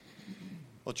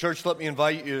Well, church, let me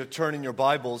invite you to turn in your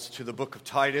Bibles to the book of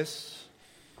Titus.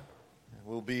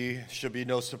 Should be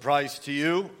no surprise to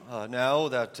you now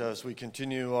that as we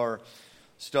continue our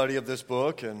study of this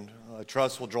book, and I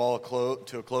trust we'll draw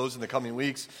to a close in the coming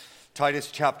weeks, Titus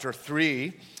chapter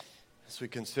 3, as we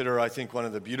consider, I think, one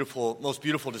of the most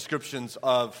beautiful descriptions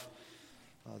of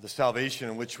the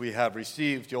salvation in which we have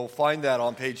received. You'll find that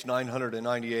on page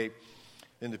 998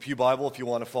 in the Pew Bible if you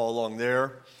want to follow along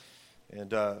there.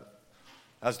 And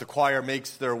as the choir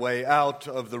makes their way out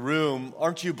of the room,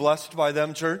 aren't you blessed by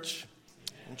them, church?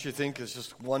 Don't you think it's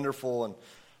just wonderful and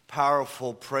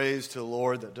powerful praise to the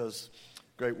Lord that does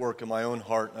great work in my own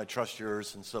heart, and I trust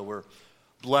yours. And so we're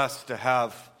blessed to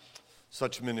have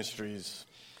such ministries,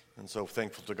 and so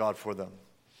thankful to God for them.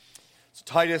 So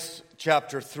Titus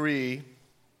chapter 3,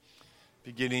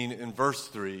 beginning in verse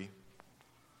 3,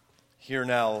 hear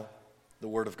now the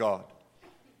word of God.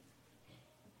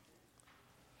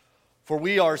 For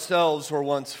we ourselves were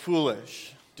once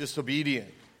foolish,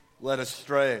 disobedient, led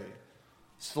astray,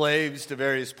 slaves to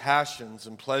various passions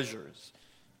and pleasures,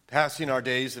 passing our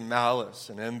days in malice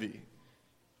and envy,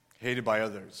 hated by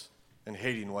others and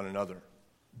hating one another.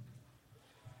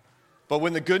 But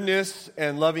when the goodness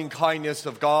and loving kindness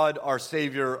of God our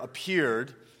Savior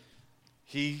appeared,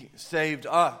 He saved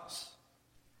us,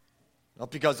 not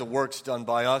because of works done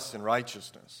by us in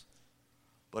righteousness,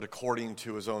 but according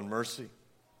to His own mercy,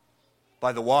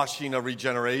 by the washing of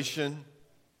regeneration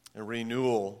and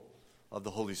renewal of the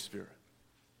Holy Spirit.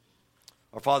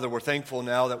 Our Father, we're thankful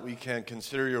now that we can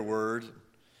consider your word,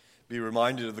 be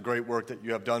reminded of the great work that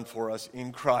you have done for us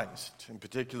in Christ, in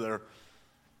particular,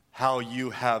 how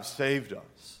you have saved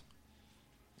us.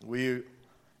 We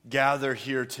gather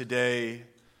here today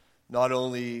not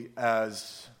only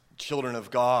as children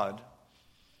of God,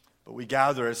 but we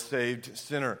gather as saved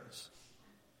sinners.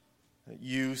 That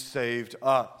you saved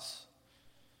us.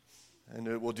 And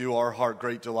it will do our heart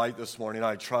great delight this morning,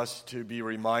 I trust, to be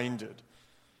reminded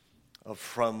of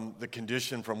from the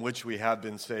condition from which we have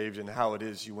been saved and how it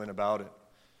is you went about it.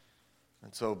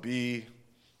 And so be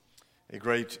a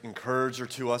great encourager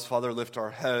to us. Father, lift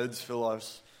our heads, fill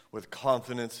us with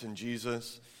confidence in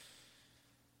Jesus.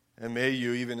 And may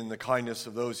you, even in the kindness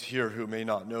of those here who may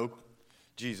not know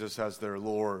Jesus as their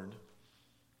Lord,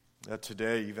 that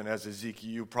today, even as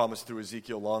you promised through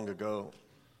Ezekiel long ago,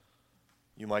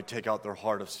 you might take out their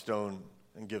heart of stone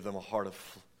and give them a heart of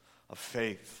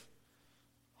faith,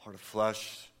 a heart of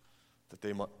flesh, that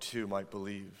they too might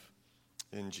believe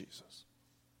in Jesus.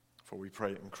 For we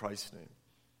pray in Christ's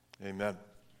name. Amen.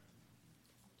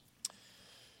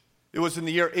 It was in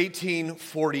the year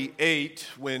 1848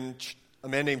 when a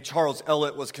man named Charles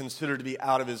Eliot was considered to be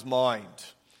out of his mind.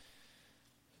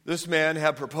 This man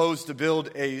had proposed to build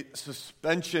a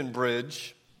suspension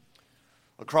bridge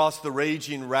across the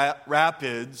raging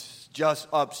rapids just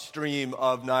upstream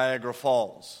of Niagara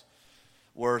Falls,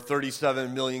 where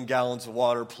 37 million gallons of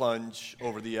water plunge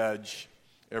over the edge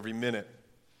every minute.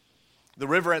 The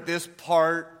river at this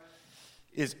part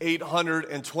is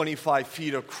 825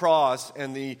 feet across,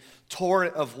 and the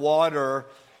torrent of water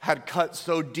had cut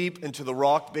so deep into the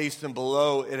rock basin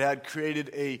below, it had created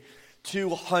a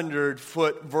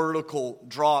 200-foot vertical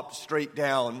drop straight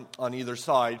down on either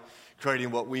side,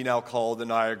 creating what we now call the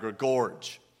Niagara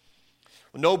Gorge.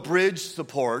 No bridge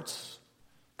supports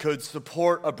could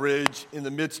support a bridge in the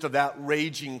midst of that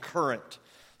raging current.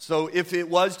 So if it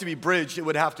was to be bridged, it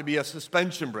would have to be a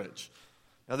suspension bridge.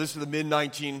 Now this is the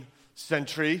mid-19th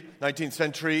century,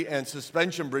 and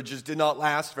suspension bridges did not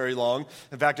last very long.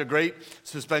 In fact, a great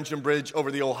suspension bridge over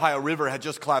the Ohio River had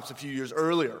just collapsed a few years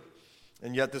earlier.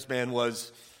 And yet this man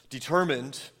was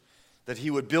determined that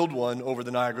he would build one over the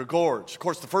Niagara Gorge. Of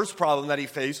course, the first problem that he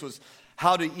faced was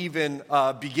how to even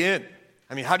begin.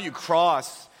 I mean, how do you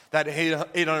cross that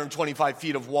 825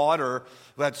 feet of water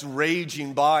that's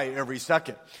raging by every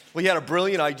second? Well, he had a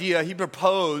brilliant idea. He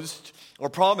promised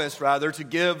to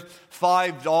give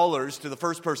 $5 to the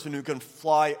first person who can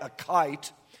fly a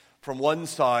kite from one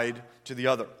side to the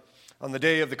other. On the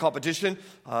day of the competition,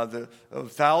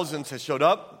 thousands had showed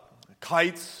up.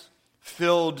 Kites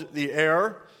filled the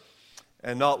air,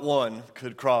 and not one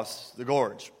could cross the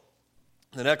gorge.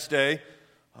 The next day,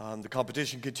 the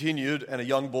competition continued, and a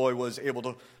young boy was able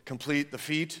to complete the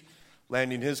feat,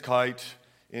 landing his kite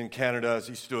in Canada as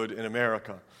he stood in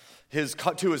America.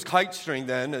 To his kite string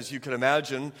then, as you can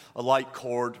imagine, a light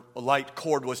cord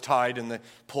was tied, and they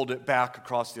pulled it back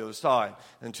across the other side.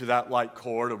 And to that light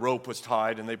cord, a rope was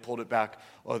tied, and they pulled it back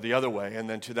the other way. And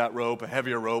then to that rope, a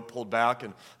heavier rope pulled back,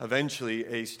 and eventually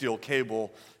a steel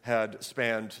cable had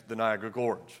spanned the Niagara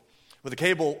Gorge. With the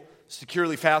cable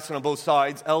securely fastened on both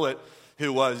sides, Eliot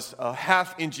who was a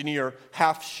half engineer,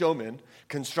 half showman,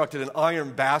 constructed an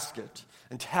iron basket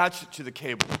and attached it to the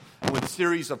cable. And with a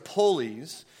series of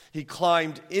pulleys, he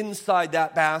climbed inside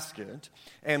that basket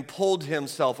and pulled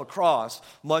himself across,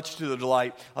 much to the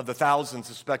delight of the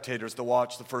thousands of spectators that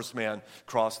watched the first man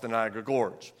cross the Niagara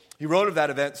Gorge. He wrote of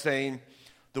that event saying,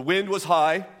 "The wind was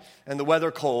high and the weather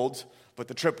cold, but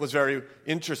the trip was very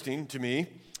interesting to me,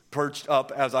 perched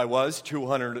up as I was,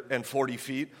 240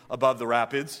 feet above the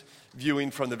rapids,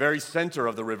 viewing from the very center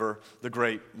of the river the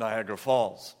great Niagara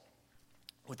Falls."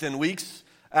 Within weeks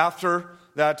after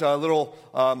that little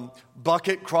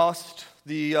bucket crossed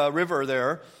the river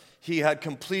there, he had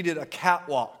completed a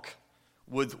catwalk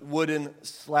with wooden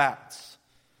slats.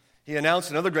 He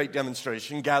announced another great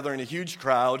demonstration, gathering a huge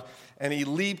crowd, and he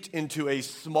leaped into a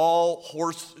small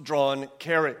horse-drawn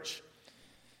carriage.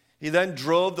 He then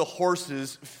drove the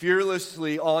horses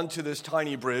fearlessly onto this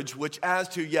tiny bridge, which as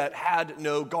to yet had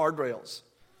no guardrails.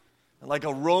 And like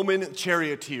a Roman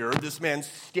charioteer, this man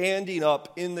standing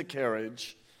up in the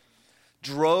carriage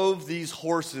drove these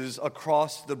horses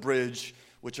across the bridge,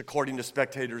 which according to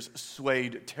spectators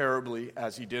swayed terribly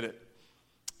as he did it.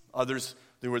 Others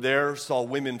who were there saw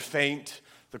women faint.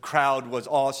 The crowd was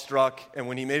awestruck, and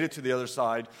when he made it to the other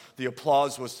side, the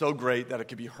applause was so great that it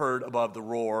could be heard above the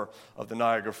roar of the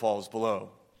Niagara Falls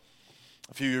below.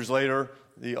 A few years later,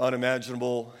 the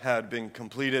unimaginable had been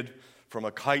completed. From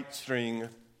a kite string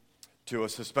to a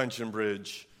suspension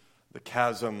bridge, the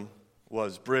chasm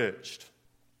was bridged.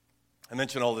 I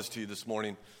mentioned all this to you this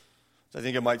morning. I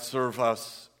think it might serve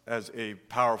us as a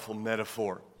powerful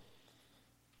metaphor.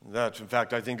 That, in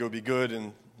fact, I think it would be good,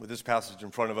 and with this passage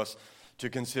in front of us, to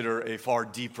consider a far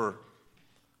deeper,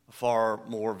 a far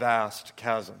more vast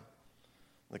chasm.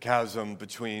 The chasm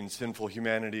between sinful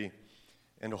humanity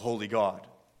and a holy God.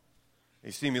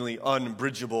 A seemingly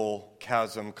unbridgeable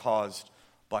chasm caused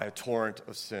by a torrent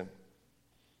of sin.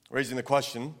 Raising the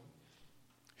question,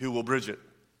 who will bridge it?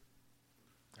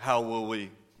 How will we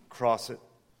cross it?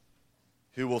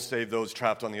 Who will save those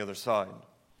trapped on the other side?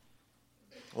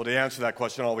 Well, to answer that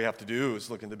question, all we have to do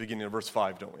is look at the beginning of verse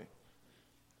 5, don't we?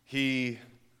 He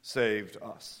saved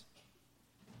us.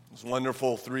 Those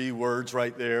wonderful three words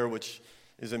right there, which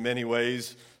is in many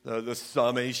ways the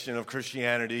summation of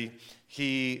Christianity.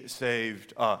 He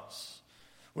saved us.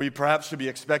 We perhaps should be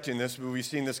expecting this, but we've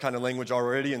seen this kind of language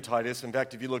already in Titus. In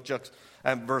fact, if you look just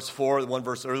at verse 4, one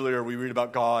verse earlier, we read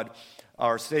about God,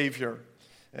 our Savior.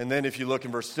 And then if you look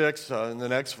in verse 6, in the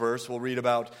next verse, we'll read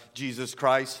about Jesus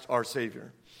Christ, our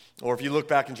Savior. Or if you look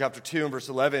back in chapter 2 and verse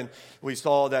 11, we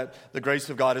saw that the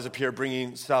grace of God has appeared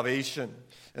bringing salvation.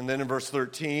 And then in verse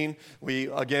 13, we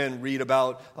again read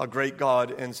about a great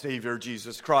God and Savior,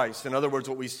 Jesus Christ. In other words,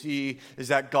 what we see is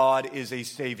that God is a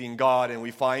saving God. And we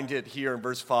find it here in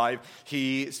verse 5,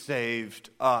 He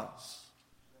saved us.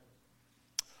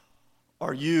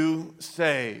 Are you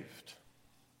saved?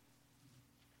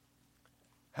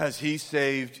 Has He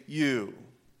saved you?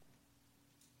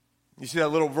 You see that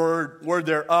little word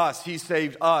there, us. He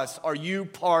saved us. Are you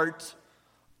part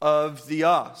of the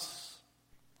us?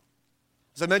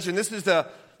 As I mentioned, this is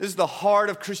the heart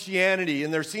of Christianity,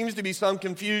 and there seems to be some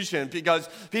confusion because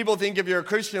people think if you're a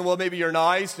Christian, well, maybe you're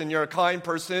nice and you're a kind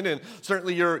person, and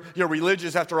certainly you're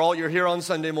religious. After all, you're here on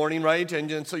Sunday morning, right?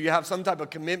 And so you have some type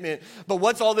of commitment. But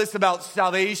what's all this about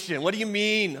salvation? What do you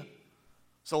mean?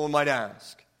 Someone might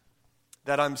ask.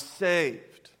 That I'm saved.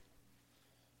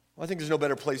 Well, I think there's no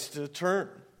better place to turn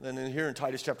than in here in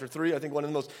Titus chapter 3. I think one of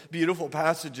the most beautiful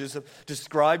passages of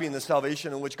describing the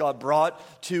salvation in which God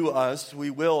brought to us.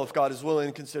 We will, if God is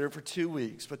willing, consider it for 2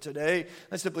 weeks. But today,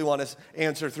 I simply want to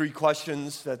answer 3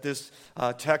 questions that this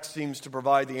text seems to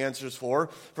provide the answers for.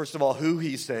 First of all, who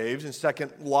He saved. And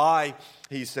second, why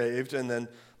He saved. And then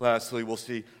lastly, we'll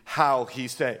see how He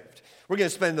saved. We're going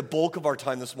to spend the bulk of our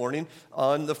time this morning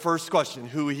on the first question,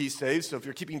 who He saved. So if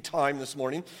you're keeping time this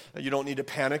morning, you don't need to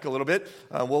panic a little bit.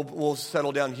 We'll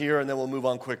settle down here, and then we'll move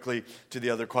on quickly to the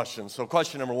other questions. So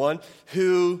question number 1,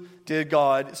 who did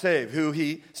God save? Who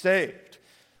He saved?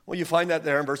 Well, you find that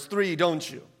there in verse 3,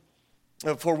 don't you?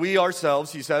 For we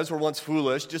ourselves, he says, were once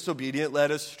foolish, disobedient,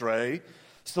 led astray,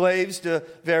 slaves to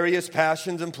various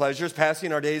passions and pleasures,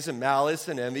 passing our days in malice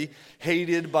and envy,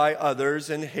 hated by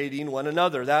others and hating one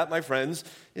another. That, my friends,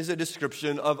 is a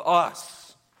description of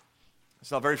us. It's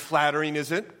not very flattering,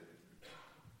 is it?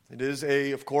 It is,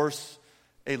 of course,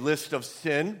 a list of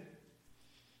sin.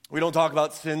 We don't talk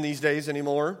about sin these days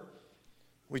anymore.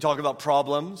 We talk about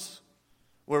problems.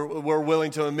 We're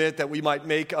willing to admit that we might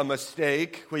make a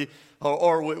mistake. We'll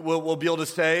be able to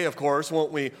say, of course,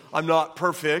 won't we, I'm not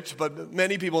perfect, but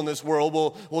many people in this world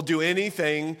will do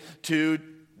anything to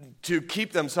to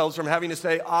keep themselves from having to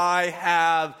say, I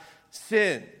have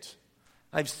sinned.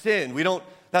 I've sinned.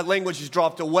 That language is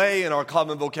dropped away in our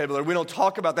common vocabulary. We don't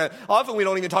talk about that. Often we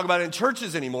don't even talk about it in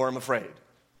churches anymore, I'm afraid.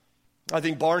 I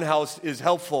think Barnhouse is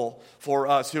helpful for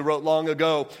us, who wrote long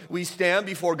ago, we stand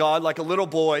before God like a little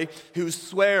boy who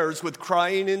swears with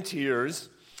crying and tears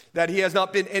that he has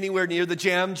not been anywhere near the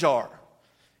jam jar,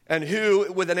 and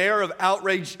who, with an air of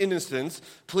outraged innocence,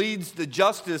 pleads the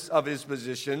justice of his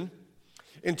position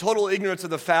in total ignorance of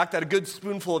the fact that a good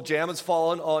spoonful of jam has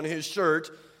fallen on his shirt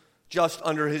just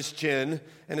under his chin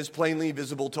and is plainly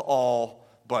visible to all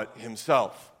but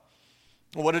himself.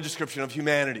 What a description of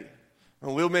humanity.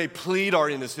 We may plead our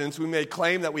innocence, we may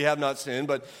claim that we have not sinned,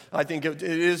 but I think it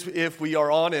is, if we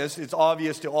are honest, it's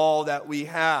obvious to all that we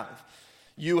have.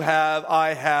 You have,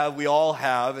 I have, we all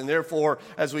have, and therefore,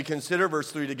 as we consider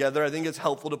verse 3 together, I think it's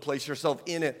helpful to place yourself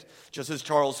in it. Just as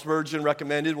Charles Spurgeon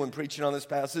recommended when preaching on this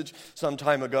passage some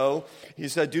time ago, he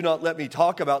said, do not let me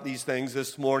talk about these things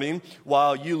this morning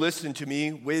while you listen to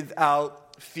me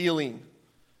without feeling.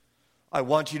 I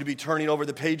want you to be turning over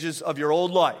the pages of your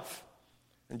old life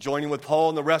and joining with Paul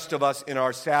and the rest of us in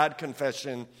our sad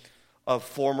confession of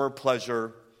former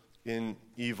pleasure in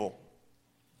evil.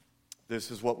 This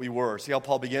is what we were. See how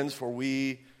Paul begins? For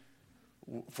we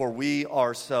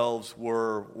ourselves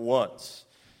were once.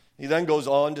 He then goes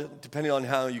on, depending on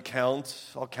how you count,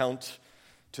 I'll count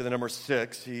to the number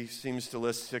 6. He seems to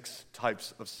list 6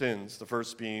 types of sins. The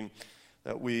first being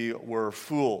that we were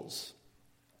fools.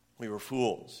 We were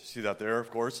fools. You see that there,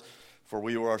 of course? For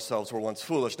we ourselves were once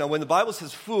foolish. Now, when the Bible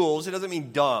says fools, it doesn't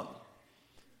mean dumb.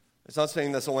 It's not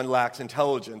saying that someone lacks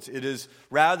intelligence. It is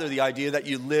rather the idea that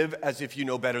you live as if you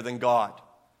know better than God.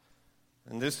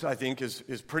 And this, I think,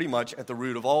 is pretty much at the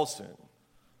root of all sin.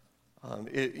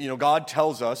 God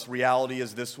tells us reality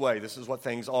is this way. This is what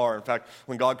things are. In fact,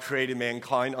 when God created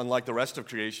mankind, unlike the rest of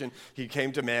creation, he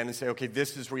came to man and said, okay,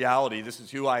 this is reality. This is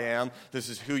who I am. This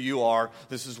is who you are.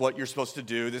 This is what you're supposed to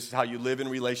do. This is how you live in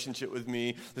relationship with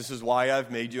me. This is why I've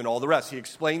made you, and all the rest. He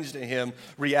explains to him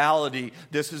reality.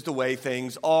 This is the way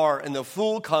things are. And the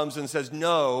fool comes and says,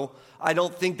 no, I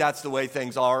don't think that's the way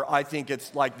things are. I think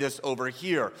it's like this over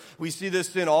here. We see this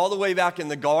sin all the way back in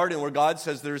the garden where God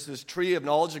says there's this tree of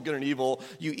knowledge of good and evil.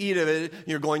 You eat of it,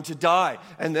 you're going to die.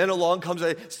 And then along comes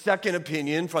a second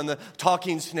opinion from the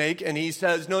talking snake, and he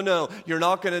says, no, you're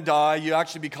not going to die. You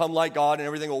actually become like God, and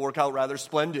everything will work out rather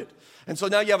splendid. And so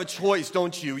now you have a choice,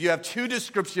 don't you? You have 2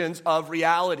 descriptions of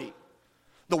reality.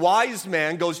 The wise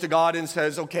man goes to God and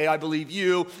says, okay, I believe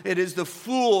you. It is the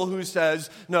fool who says,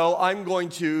 no, I'm going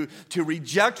to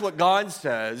reject what God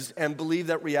says and believe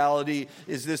that reality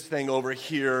is this thing over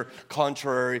here,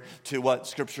 contrary to what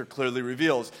Scripture clearly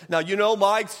reveals. Now, you know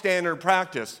my standard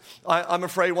practice. I'm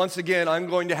afraid, once again, I'm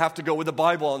going to have to go with the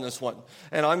Bible on this one.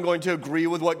 And I'm going to agree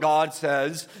with what God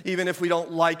says, even if we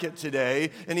don't like it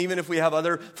today, and even if we have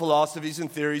other philosophies and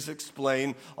theories that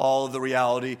explain all of the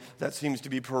reality that seems to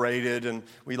be paraded. And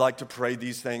we like to parade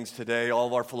these things today, all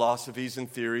of our philosophies and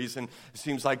theories, and it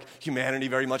seems like humanity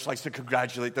very much likes to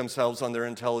congratulate themselves on their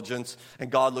intelligence,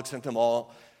 and God looks at them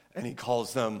all, and he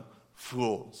calls them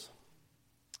fools.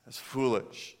 That's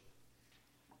foolish.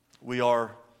 We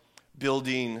are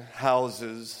building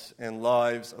houses and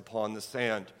lives upon the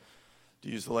sand, to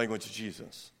use the language of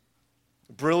Jesus.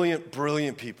 Brilliant,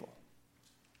 brilliant people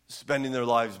spending their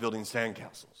lives building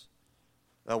sandcastles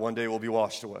that one day will be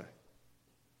washed away.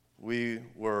 We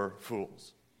were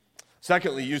fools.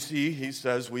 Secondly, you see, he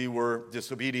says we were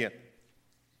disobedient.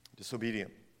 Disobedient.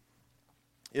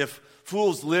 If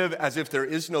fools live as if there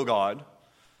is no God,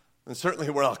 then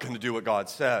certainly we're not going to do what God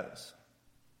says.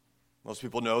 Most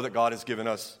people know that God has given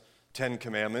us 10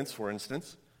 commandments, for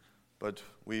instance, but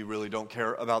we really don't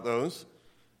care about those.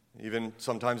 Even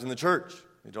sometimes in the church,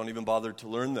 we don't even bother to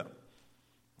learn them.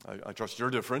 I trust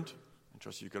you're different. I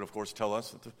trust you could, of course, tell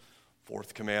us that the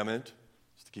 4th commandment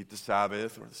is to keep the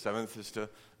Sabbath, or the 7th is to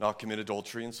not commit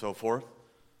adultery, and so forth.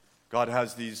 God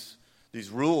has these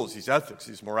rules, these ethics,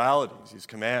 these moralities, these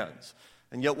commands.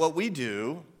 And yet what we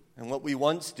do, and what we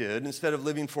once did, instead of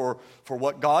living for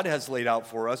what God has laid out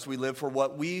for us, we live for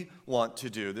what we want to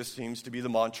do. This seems to be the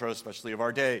mantra, especially of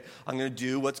our day. I'm going to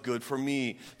do what's good for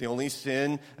me. The only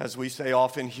sin, as we say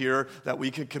often here, that we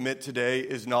could commit today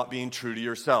is not being true to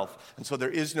yourself. And so there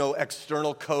is no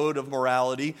external code of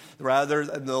morality. Rather,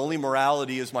 the only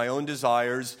morality is my own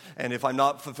desires. And if I'm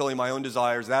not fulfilling my own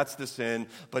desires, that's the sin.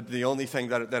 But the only thing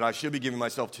that I should be giving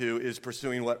myself to is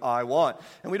pursuing what I want.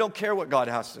 And we don't care what God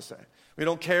has to say. We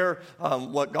don't care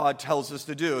what God tells us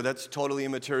to do. That's totally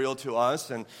immaterial to us,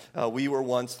 and we were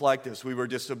once like this. We were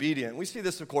disobedient. We see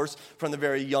this, of course, from the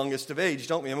very youngest of age,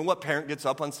 don't we? I mean, what parent gets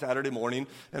up on Saturday morning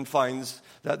and finds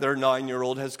that their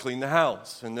 9-year-old has cleaned the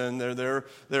house? And then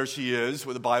there she is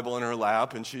with a Bible in her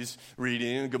lap, and she's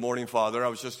reading, "Good morning, Father. I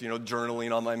was just,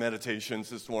 journaling on my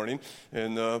meditations this morning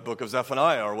in the book of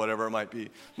Zephaniah," or whatever it might be.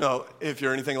 No, if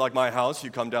you're anything like my house, you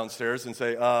come downstairs and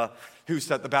say, "Who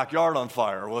set the backyard on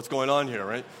fire? What's going on here,"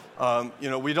 right?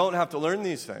 We don't have to learn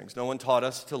these things. No one taught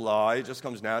us to lie. It just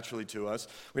comes naturally to us.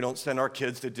 We don't send our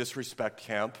kids to disrespect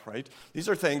camp, right? These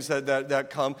are things that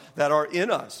come, that are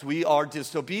in us. We are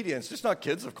disobedient. It's just not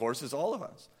kids, of course. It's all of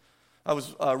us. I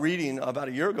was reading about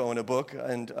a year ago in a book,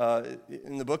 and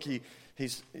in the book he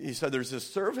said there was a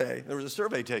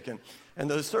survey taken. And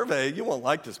the survey, you won't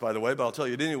like this, by the way, but I'll tell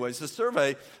you it anyways. The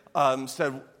survey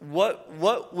said,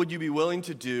 what would you be willing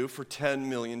to do for $10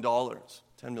 million?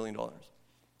 $10 million.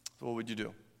 So what would you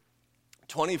do?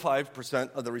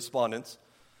 25% of the respondents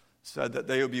said that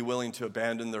they would be willing to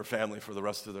abandon their family for the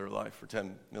rest of their life for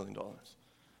 $10 million.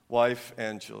 Wife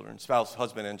and children, spouse,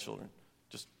 husband and children.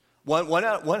 Just one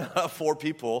out of 4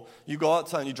 people, you go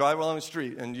outside and you drive along the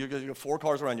street and you got 4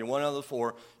 cars around you, 1 out of the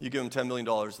 4, you give them $10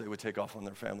 million, they would take off on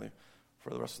their family for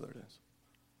the rest of their days.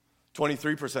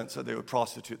 23% said they would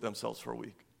prostitute themselves for a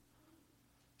week.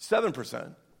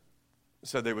 7%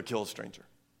 said they would kill a stranger.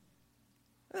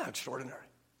 Isn't that extraordinary?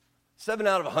 7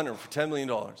 out of 100 for $10 million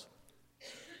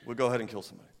would go ahead and kill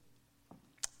somebody.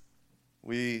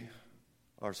 We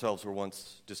ourselves were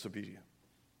once disobedient.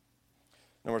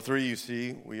 Number 3, you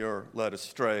see, we are led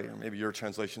astray, or maybe your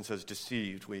translation says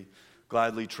deceived. We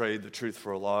gladly trade the truth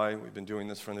for a lie. We've been doing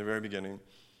this from the very beginning.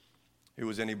 Who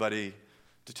is anybody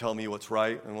to tell me what's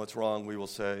right and what's wrong? We will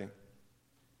say,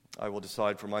 I will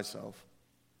decide for myself.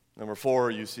 Number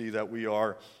 4, you see that we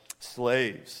are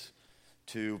slaves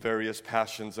to various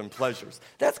passions and pleasures.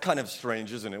 That's kind of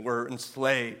strange, isn't it? We're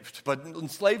enslaved. But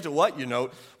enslaved to what,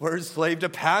 We're enslaved to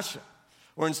passion.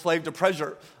 We're enslaved to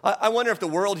pleasure. I wonder if the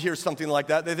world hears something like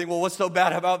that. They think, well, what's so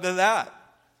bad about that?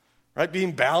 Right?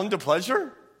 Being bound to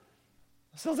pleasure?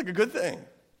 Sounds like a good thing.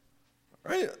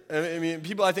 Right? I mean,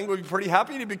 people, I think, would be pretty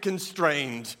happy to be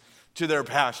constrained to their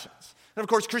passions. And of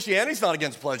course, Christianity is not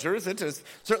against pleasures. It is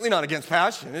certainly not against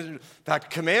passion. It, in fact,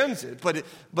 commands it.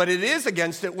 But it is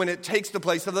against it when it takes the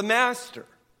place of the master.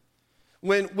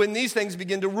 When these things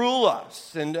begin to rule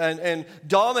us and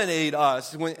dominate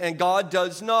us, and God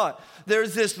does not.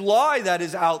 There's this lie that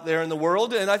is out there in the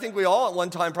world, and I think we all at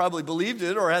one time probably believed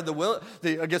it or had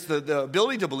the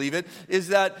ability to believe it, is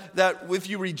that if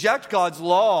you reject God's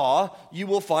law, you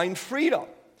will find freedom.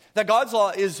 That God's law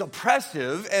is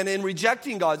oppressive, and in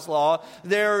rejecting God's law,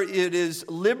 there it is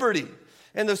liberty.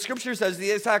 And the scripture says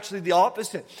it's actually the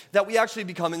opposite, that we actually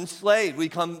become enslaved. We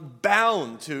become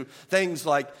bound to things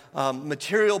like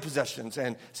material possessions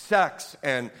and sex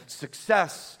and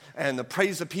success and the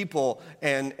praise of people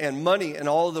and money and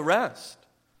all of the rest.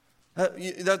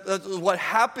 That's what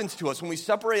happens to us when we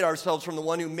separate ourselves from the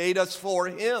one who made us for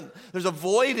him. There's a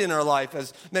void in our life,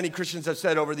 as many Christians have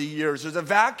said over the years. There's a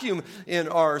vacuum in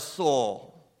our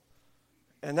soul.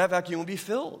 And that vacuum will be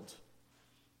filled.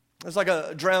 It's like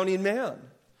a drowning man.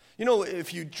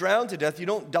 If you drown to death, you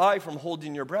don't die from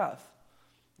holding your breath.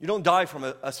 You don't die from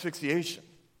asphyxiation.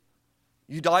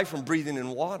 You die from breathing in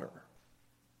water.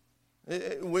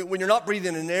 When you're not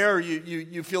breathing in air,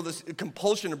 you feel this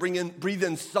compulsion to breathe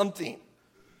in something.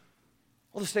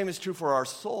 Well, the same is true for our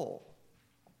soul.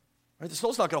 Right? The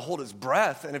soul's not going to hold its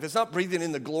breath, and if it's not breathing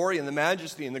in the glory and the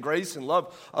majesty and the grace and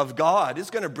love of God,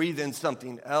 it's going to breathe in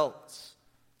something else,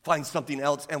 find something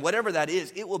else, and whatever that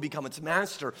is, it will become its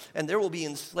master, and there will be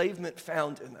enslavement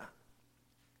found in that.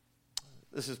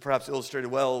 This is perhaps illustrated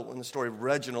well in the story of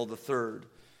Reginald III,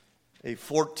 a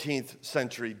 14th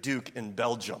century duke in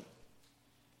Belgium.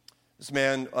 This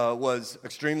man was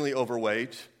extremely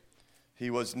overweight. He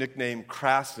was nicknamed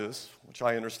Crassus, which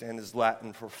I understand is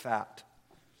Latin for fat.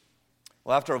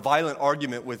 Well, after a violent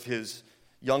argument with his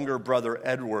younger brother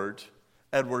Edward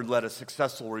led a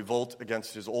successful revolt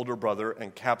against his older brother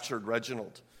and captured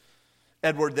Reginald.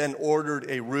 Edward then ordered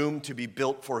a room to be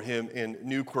built for him in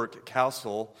Newquirk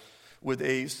Castle with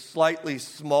a slightly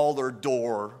smaller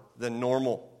door than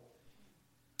normal.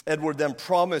 Edward then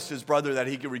promised his brother that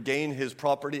he could regain his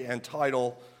property and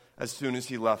title as soon as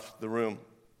he left the room.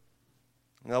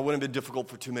 Now, that wouldn't have been difficult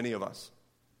for too many of us.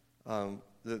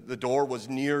 The door was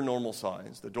near normal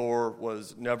size. The door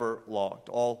was never locked.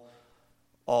 All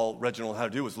Reginald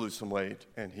had to do was lose some weight,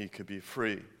 and he could be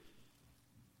free.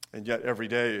 And yet every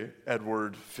day,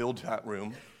 Edward filled that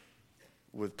room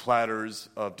with platters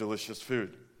of delicious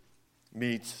food.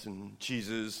 meats and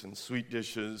cheeses and sweet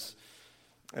dishes.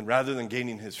 And rather than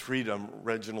gaining his freedom,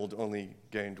 Reginald only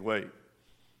gained weight.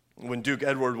 When Duke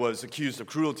Edward was accused of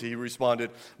cruelty, he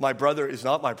responded, "My brother is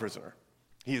not my prisoner.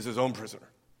 He is his own prisoner.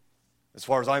 As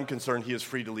far as I'm concerned, he is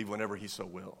free to leave whenever he so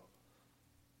will."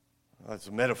 That's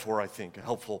a metaphor, I think, a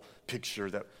helpful picture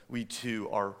that we too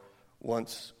are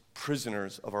once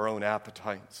prisoners of our own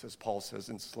appetites, as Paul says,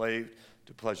 enslaved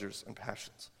to pleasures and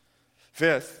passions.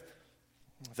 Fifth,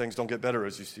 things don't get better,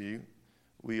 as you see.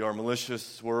 We're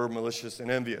malicious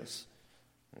and envious.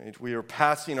 Right? We are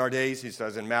passing our days, he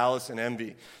says, in malice and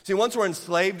envy. See, once we're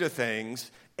enslaved to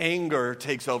things, anger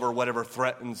takes over whatever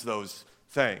threatens those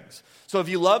things. So if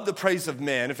you love the praise of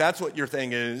men, if that's what your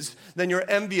thing is, then you're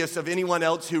envious of anyone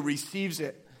else who receives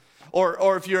it.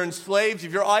 Or if you're enslaved,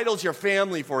 if your idol's your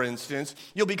family, for instance,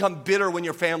 you'll become bitter when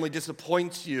your family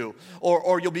disappoints you.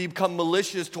 Or you'll become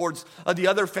malicious towards the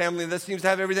other family that seems to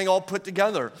have everything all put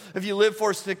together. If you live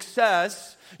for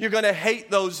success, you're going to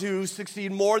hate those who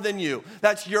succeed more than you.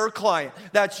 That's your client.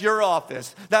 That's your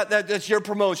office. That's your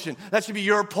promotion. That should be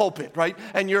your pulpit, right?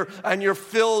 And you're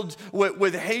filled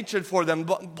with hatred for them.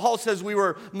 Paul says we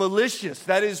were malicious.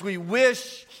 That is, we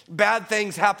wish bad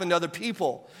things happen to other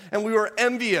people. And we were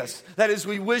envious. That is,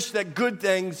 we wish that good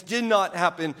things did not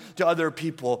happen to other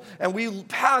people. And we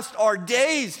passed our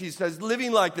days, he says,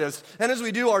 living like this. And as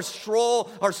we do, our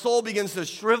soul begins to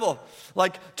shrivel.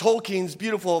 Like Tolkien's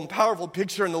beautiful and powerful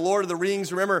picture in The Lord of the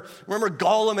Rings. Remember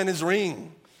Gollum and his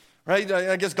ring. Right?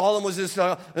 I guess Gollum was this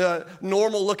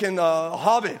normal-looking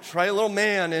hobbit, right? A little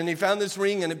man, and he found this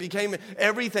ring, and it became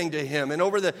everything to him. And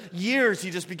over the years, he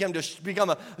just became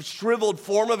a shriveled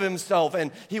form of himself,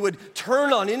 and he would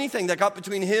turn on anything that got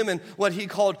between him and what he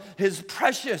called his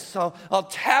precious. I'll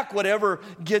attack whatever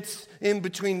gets in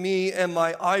between me and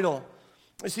my idol.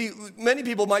 You see, many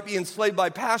people might be enslaved by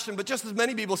passion, but just as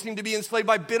many people seem to be enslaved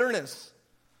by bitterness.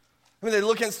 I mean, they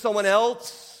look at someone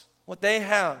else, what they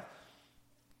have,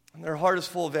 and their heart is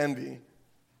full of envy.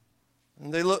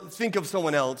 And they think of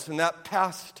someone else, and that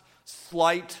past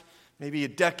slight, maybe a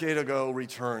decade ago,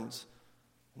 returns.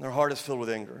 And their heart is filled with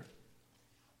anger.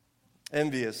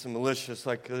 Envious and malicious,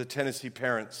 like the Tennessee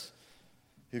parents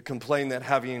who complained that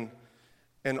having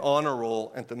an honor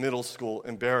roll at the middle school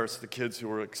embarrassed the kids who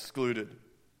were excluded.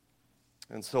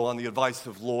 And so on the advice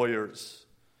of lawyers,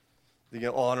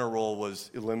 the honor roll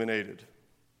was eliminated.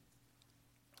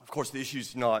 Of course, the issue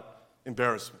is not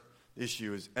embarrassment. The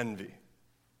issue is envy.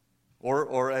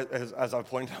 Or as I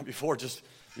pointed out before, just,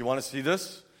 you want to see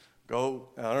this? Go,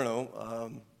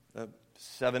 at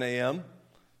 7 a.m.,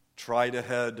 try to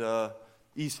head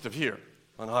east of here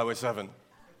on Highway 7.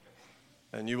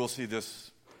 And you will see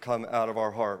this come out of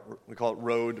our heart. We call it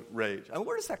road rage. I mean,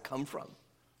 where does that come from?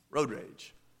 Road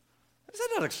rage. Is that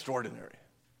not extraordinary?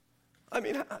 I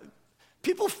mean,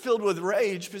 people filled with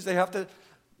rage because they have to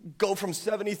go from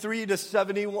 73 to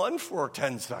 71 for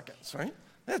 10 seconds, right?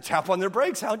 They tap on their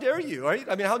brakes. How dare you, right?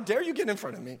 I mean, how dare you get in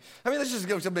front of me? I mean, this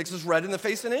just makes us red in the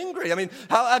face and angry. I mean,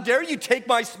 how dare you take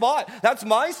my spot? That's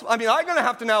my spot. I mean, I'm going to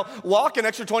have to now walk an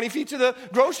extra 20 feet to the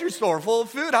grocery store full of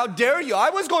food. How dare you?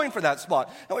 I was going for that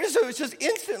spot. And it's just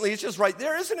instantly, it's just right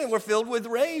there, isn't it? We're filled with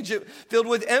rage, filled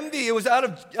with envy. It was out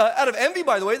of envy,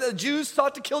 by the way, that the Jews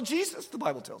sought to kill Jesus, the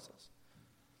Bible tells us.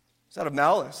 It's out of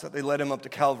malice that they led him up to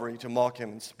Calvary to mock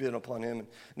him and spit upon him and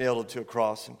nailed him to a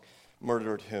cross and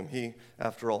murdered him. He,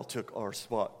 after all, took our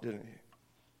spot, didn't he?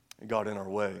 He got in our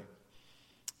way.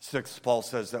 6, Paul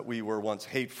says that we were once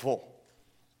hateful.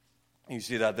 You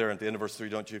see that there at the end of verse 3,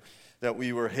 don't you? That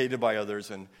we were hated by others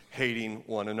and hating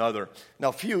one another.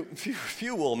 Now, few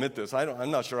will admit this.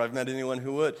 I'm not sure I've met anyone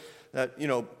who would. That,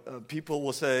 people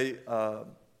will say,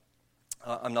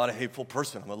 I'm not a hateful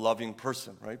person. I'm a loving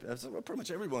person, right? That's pretty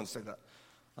much everyone say that.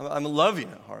 I'm loving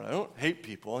at heart. I don't hate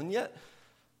people. And yet,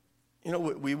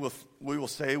 we will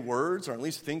say words or at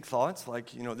least think thoughts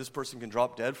like, this person can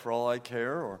drop dead for all I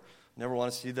care, or never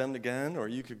want to see them again, or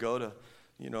you could go to,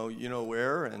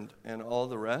 where and all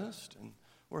the rest. And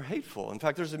we're hateful. In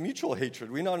fact, there's a mutual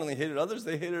hatred. We not only hated others,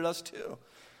 they hated us too.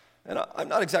 And I'm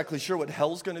not exactly sure what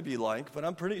hell's going to be like, but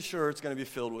I'm pretty sure it's going to be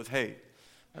filled with hate.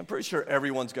 I'm pretty sure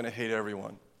everyone's going to hate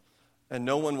everyone. And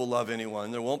no one will love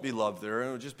anyone. There won't be love there.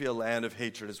 It will just be a land of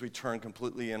hatred as we turn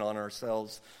completely in on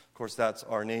ourselves. Of course, that's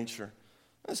our nature.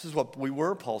 This is what we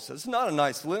were, Paul says. It's not a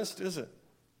nice list, is it?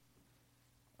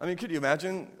 I mean, could you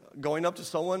imagine going up to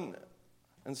someone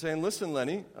and saying, listen,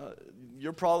 Lenny,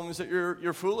 your problem is that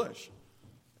you're foolish,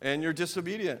 and you're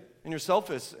disobedient, and you're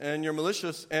selfish, and you're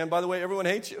malicious, and by the way, everyone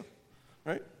hates you,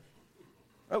 right?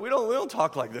 We don't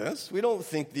talk like this. We don't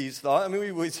think these thoughts. I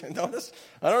mean, we say, no,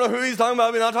 I don't know who he's talking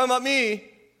about. We're not talking about me.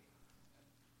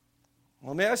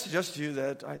 Well, may I suggest to you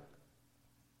that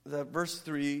that verse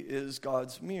 3 is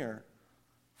God's mirror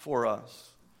for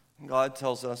us. And God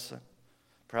tells us,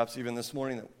 perhaps even this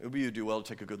morning, that maybe you do well to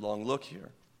take a good long look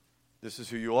here. This is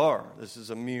who you are. This is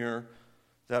a mirror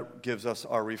that gives us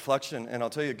our reflection. And I'll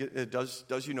tell you, it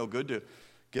does you no good to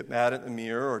get mad at the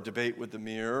mirror or debate with the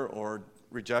mirror or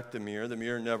reject the mirror. The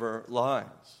mirror never lies.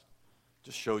 It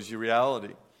just shows you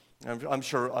reality. I'm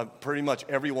sure pretty much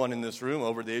everyone in this room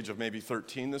over the age of maybe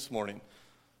 13 this morning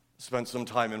spent some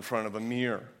time in front of a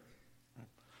mirror,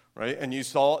 right? And you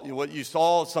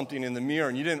saw something in the mirror,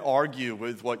 and you didn't argue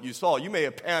with what you saw. You may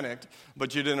have panicked,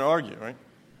 but you didn't argue, right?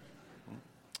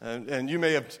 And you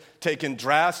may have taken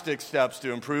drastic steps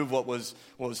to improve what was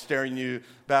staring you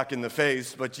back in the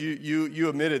face, but you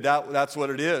admitted that's what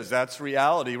it is. That's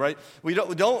reality, right? We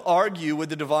don't argue with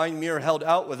the divine mirror held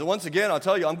out with it. Once again, I'll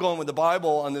tell you, I'm going with the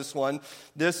Bible on this one.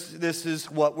 This is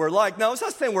what we're like. Now, it's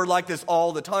not saying we're like this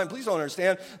all the time. Please don't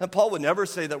understand that Paul would never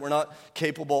say that we're not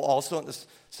capable also at the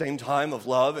same time of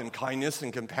love and kindness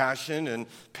and compassion and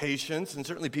patience. And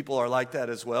certainly people are like that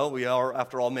as well. We are,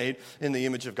 after all, made in the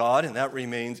image of God, and that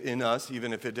remains in us,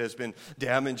 even if it has been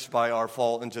damaged by our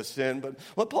fall into sin. But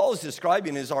what Paul is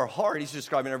describing is our heart. He's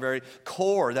describing our very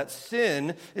core, that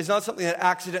sin is not something that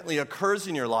accidentally occurs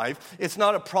in your life. It's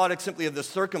not a product simply of the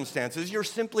circumstances. You're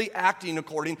simply acting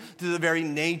according to the very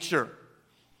nature.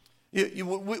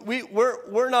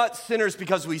 We're not sinners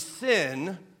because we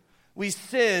sin. We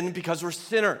sin because we're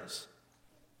sinners.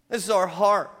 This is our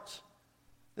heart.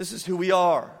 This is who we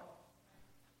are.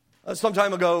 Some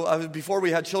time ago, before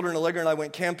we had children, Allegra and I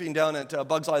went camping down at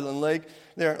Bugs Island Lake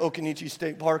there at Okanichi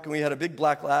State Park, and we had a big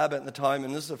black lab at the time,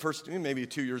 and this is the first, maybe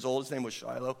 2 years old. His name was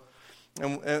Shiloh.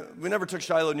 And we never took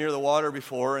Shiloh near the water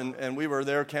before, and we were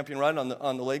there camping right on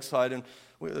the lakeside, and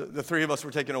the three of us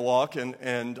were taking a walk,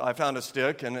 and I found a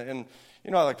stick, and you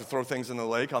know, I like to throw things in the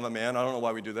lake. I'm a man. I don't know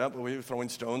why we do that, but we were throwing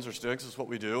stones or sticks is what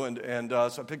we do. And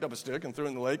so I picked up a stick and threw it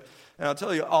in the lake. And I'll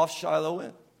tell you, off Shiloh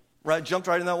went. Right, jumped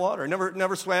right in that water.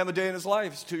 Never swam a day in his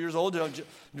life. He's 2 years old.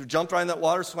 Jumped right in that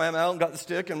water, swam out, and got the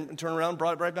stick, and turned around,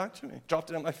 brought it right back to me.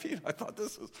 Dropped it at my feet. I thought,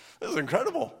 this is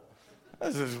incredible. I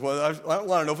want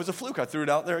to know if it's a fluke. I threw it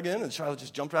out there again, and Shiloh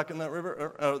just jumped back in that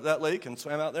river, that lake, and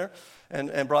swam out there,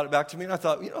 and brought it back to me. And I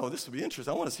thought, this will be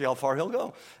interesting. I want to see how far he'll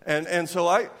go. And so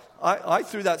I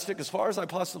threw that stick as far as I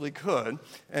possibly could.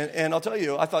 And I'll tell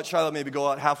you, I thought Shiloh maybe go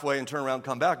out halfway and turn around and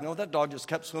come back. No, that dog just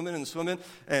kept swimming and swimming,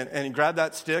 and he grabbed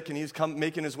that stick, and he's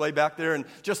making his way back there, and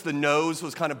just the nose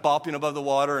was kind of bopping above the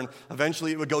water, and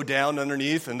eventually it would go down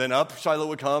underneath, and then up Shiloh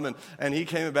would come, and he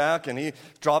came back, and he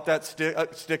dropped that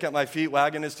stick at my feet,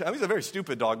 wagging his tail. He's a very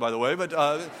stupid dog, by the way, but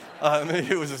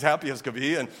he was as happy as could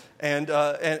be, and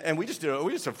we just did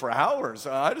it for hours.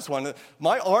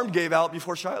 My arm gave out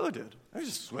before Shiloh did. I was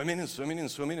just swimming and swimming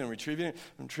and swimming and retrieving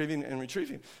and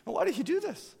retrieving. And why did he do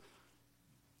this?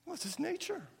 Well, it's his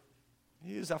nature.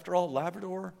 He is, after all, a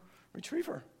Labrador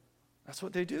retriever. That's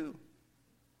what they do.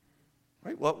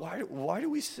 Right? Why do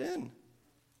we sin?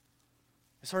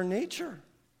 It's our nature.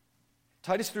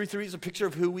 Titus 3:3 is a picture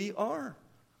of who we are.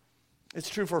 It's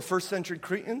true for first century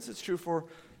Cretans. It's true for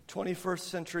 21st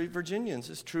century Virginians.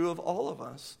 It's true of all of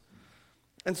us.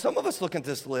 And some of us look at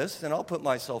this list, and I'll put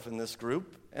myself in this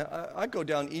group, and I go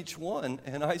down each one,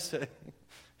 and I say,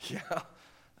 yeah,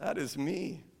 that is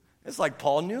me. It's like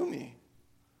Paul knew me.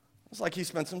 It's like he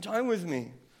spent some time with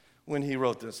me when he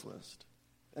wrote this list.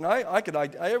 And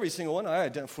every single one, I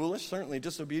identify foolish, certainly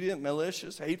disobedient,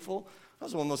 malicious, hateful. I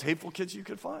was one of the most hateful kids you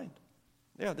could find.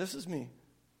 Yeah, this is me.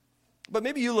 But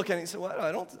maybe you look at it and say, well,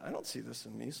 I don't see this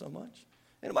in me so much.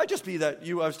 And it might just be that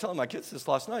I was telling my kids this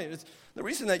last night, the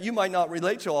reason that you might not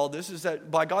relate to all this is that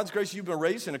by God's grace you've been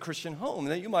raised in a Christian home,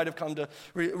 and that you might have come to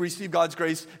receive God's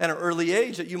grace at an early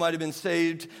age, that you might have been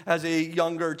saved as a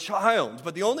younger child.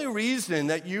 But the only reason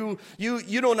that you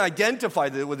don't identify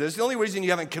with this, the only reason you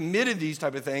haven't committed these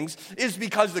type of things is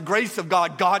because the grace of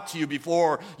God got to you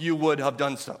before you would have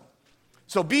done so.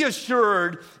 So be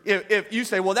assured, if you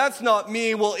say, well, that's not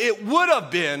me, well, it would have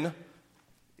been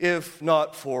if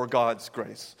not for God's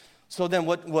grace. So then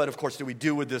what of course, do we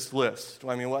do with this list?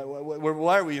 I mean,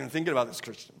 why are we even thinking about this,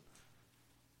 Christian?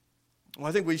 Well,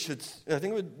 I think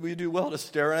we do well to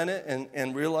stare at it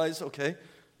and realize, okay,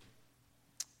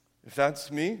 if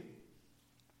that's me,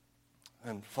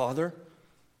 and Father,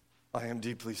 I am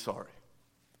deeply sorry.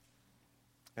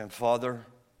 And Father,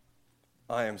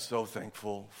 I am so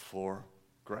thankful for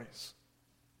grace.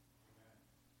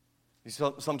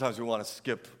 Sometimes we want to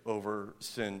skip over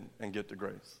sin and get to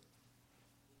grace.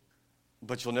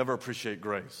 But you'll never appreciate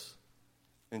grace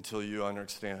until you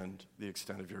understand the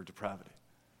extent of your depravity.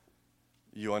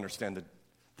 You understand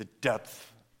the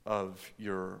depth of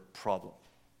your problem.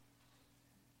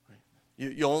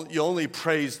 You only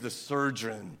praise the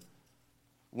surgeon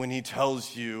when he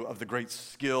tells you of the great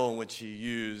skill in which he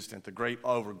used and the great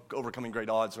overcoming great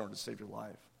odds in order to save your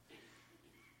life.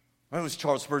 It was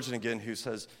Charles Spurgeon again who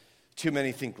says, too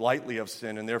many think lightly of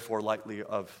sin and therefore lightly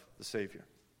of the Savior.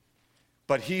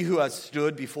 But he who has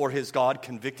stood before his God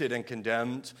convicted and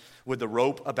condemned with the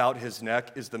rope about his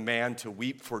neck is the man to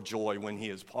weep for joy when he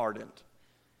is pardoned,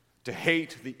 to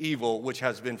hate the evil which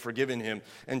has been forgiven him,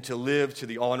 and to live to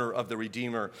the honor of the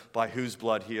Redeemer by whose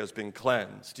blood he has been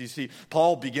cleansed. You see,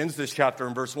 Paul begins this chapter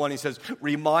in verse 1. He says,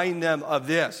 remind them of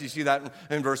this. You see that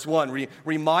in verse 1.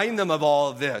 Remind them of all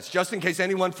of this, just in case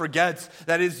anyone forgets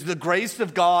that it's the grace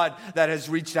of God that has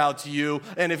reached out to you.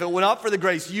 And if it were not for the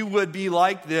grace, you would be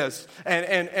like this.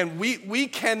 And we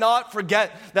cannot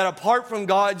forget that apart from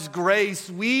God's grace,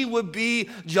 we would be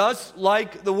just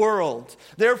like the world.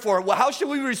 Therefore, how should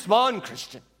we respond,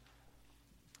 Christian?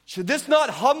 Should this not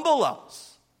humble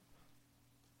us?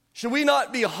 Should we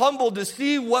not be humbled to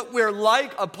see what we're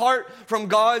like apart from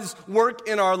God's work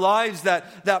in our lives?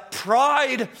 That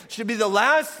pride should be the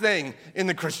last thing in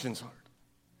the Christian's heart.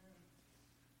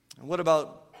 And what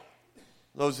about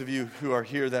those of you who are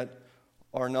here that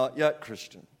are not yet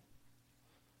Christian?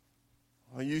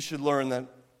 Well, you should learn that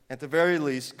at the very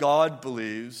least, God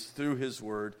believes through his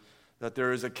word that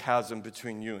there is a chasm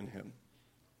between you and him.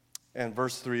 And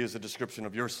verse 3 is a description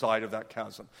of your side of that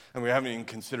chasm. And we haven't even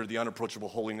considered the unapproachable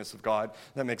holiness of God.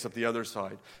 That makes up the other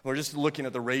side. We're just looking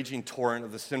at the raging torrent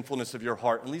of the sinfulness of your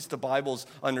heart, at least the Bible's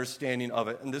understanding of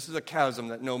it. And this is a chasm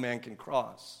that no man can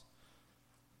cross.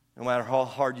 No matter how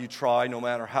hard you try, no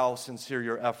matter how sincere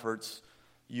your efforts,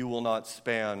 you will not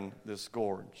span this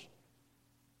gorge.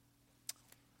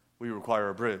 We require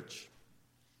a bridge,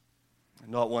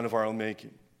 not one of our own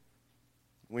making.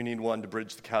 We need one to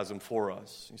bridge the chasm for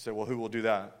us. You say, well, who will do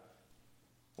that?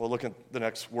 Well, look at the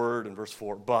next word in verse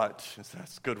 4. But,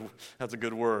 that's good. That's a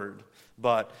good word.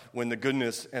 But when the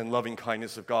goodness and loving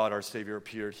kindness of God, our Savior,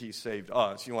 appeared, he saved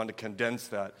us. You want to condense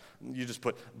that. You just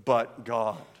put, but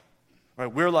God.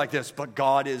 Right? We're like this, but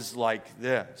God is like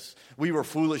this. We were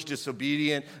foolish,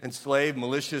 disobedient, enslaved,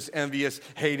 malicious, envious,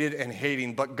 hated, and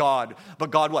hating. But God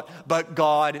what? But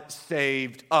God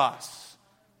saved us.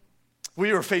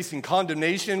 We are facing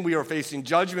condemnation, we are facing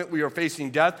judgment, we are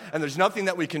facing death, and there's nothing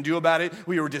that we can do about it.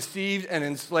 We were deceived and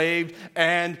enslaved,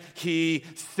 and he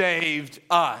saved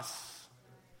us.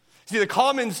 See, the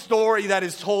common story that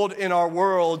is told in our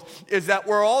world is that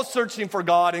we're all searching for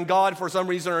God, and God, for some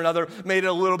reason or another, made it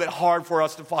a little bit hard for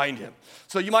us to find him.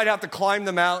 So you might have to climb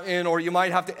the mountain, or you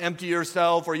might have to empty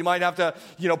yourself, or you might have to,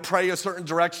 pray a certain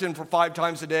direction for 5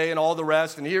 times a day and all the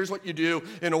rest. And here's what you do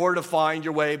in order to find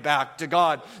your way back to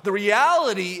God. The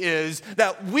reality is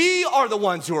that we are the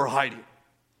ones who are hiding.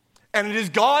 And it is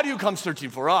God who comes searching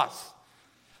for us,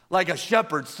 like a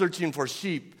shepherd searching for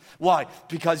sheep. Why?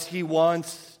 Because he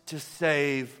wants to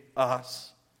save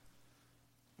us.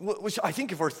 Which I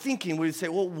think if we're thinking, we'd say,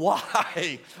 well,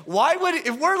 why?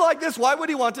 If we're like this, why would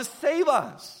he want to save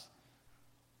us?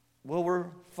 Well,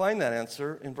 we'll find that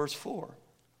answer in verse 4.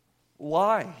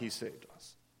 Why he saved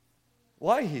us.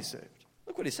 Why he saved.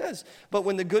 Look what he says. But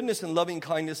when the goodness and loving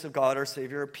kindness of God, our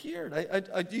Savior, appeared.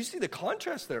 Do you see the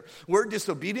contrast there? We're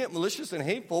disobedient, malicious, and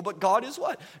hateful, but God is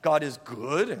what? God is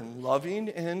good and loving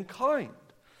and kind.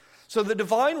 So the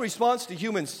divine response to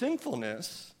human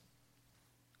sinfulness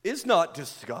is not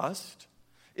disgust,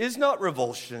 is not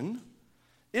revulsion.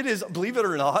 It is, believe it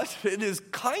or not, it is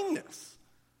kindness.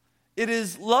 It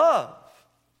is love.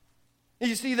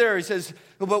 You see there, he says,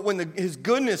 but when his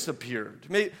goodness appeared.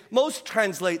 Most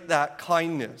translate that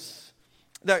kindness,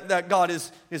 that God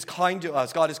is kind to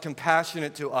us. God is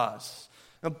compassionate to us.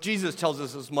 Now, Jesus tells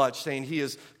us as much, saying he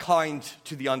is kind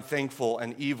to the unthankful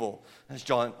and evil. That's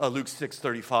Luke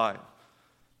 6:35.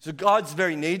 So God's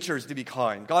very nature is to be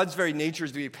kind. God's very nature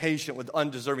is to be patient with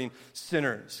undeserving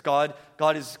sinners. God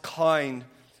is kind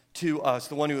to us,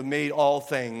 the one who made all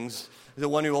things, the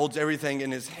one who holds everything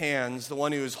in his hands, the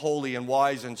one who is holy and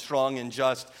wise and strong and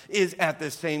just, is at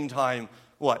the same time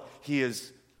what? He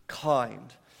is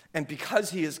kind. And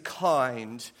because he is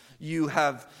kind, you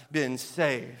have been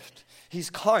saved. He's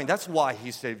kind. That's why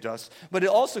he saved us. But it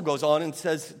also goes on and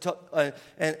says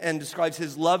and describes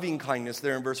his loving kindness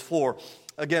there in verse 4.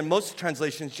 Again, most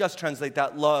translations just translate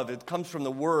that love. It comes from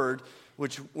the word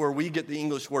where we get the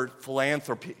English word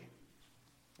philanthropy,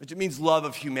 which means love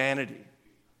of humanity.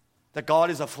 That God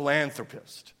is a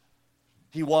philanthropist.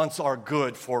 He wants our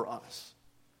good for us.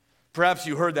 Perhaps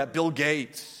you heard that Bill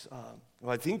Gates, who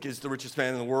I think is the richest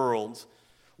man in the world,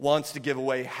 wants to give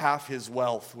away half his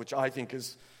wealth, which I think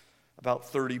is about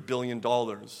 $30 billion,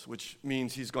 which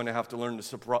means he's going to have to learn to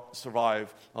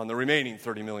survive on the remaining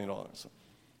 $30 million. So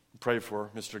pray for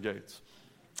Mr. Gates.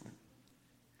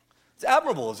 It's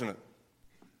admirable, isn't it?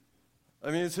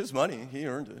 I mean, it's his money. He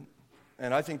earned it.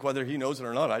 And I think whether he knows it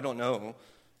or not, I don't know.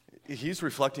 He's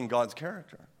reflecting God's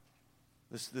character.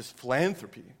 This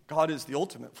philanthropy. God is the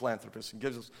ultimate philanthropist and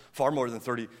gives us far more than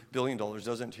 $30 billion,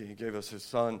 doesn't he? He gave us his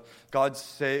son.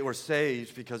 We're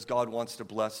saved because God wants to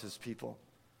bless his people.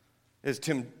 It's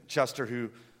Tim Chester who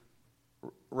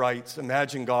writes,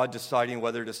 imagine God deciding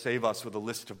whether to save us with a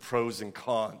list of pros and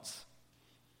cons.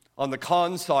 On the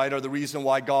con side are the reason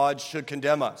why God should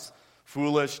condemn us.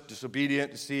 Foolish,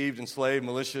 disobedient, deceived, enslaved,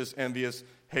 malicious, envious,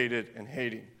 hated, and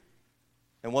hating.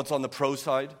 And what's on the pro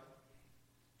side?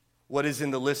 What is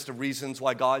in the list of reasons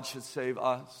why God should save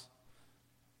us?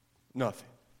 Nothing.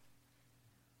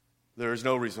 There is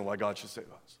no reason why God should save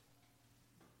us.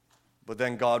 But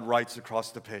then God writes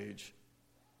across the page,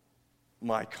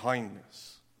 my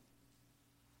kindness,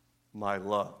 my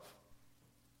love.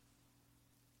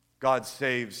 God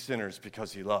saves sinners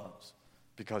because he loves,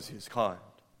 because he is kind.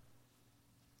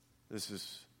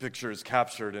 This picture is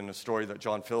captured in a story that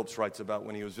John Phillips writes about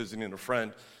when he was visiting a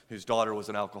friend whose daughter was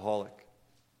an alcoholic.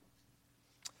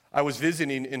 I was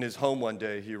visiting in his home one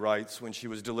day, he writes, when she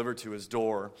was delivered to his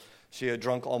door. She had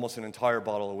drunk almost an entire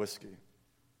bottle of whiskey.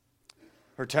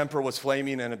 Her temper was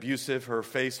flaming and abusive. Her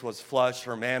face was flushed,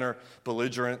 her manner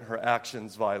belligerent, her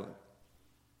actions violent.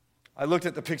 I looked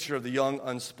at the picture of the young,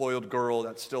 unspoiled girl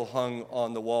that still hung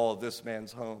on the wall of this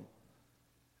man's home,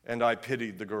 and I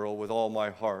pitied the girl with all my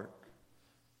heart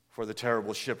for the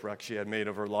terrible shipwreck she had made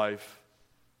of her life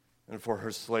and for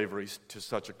her slavery to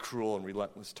such a cruel and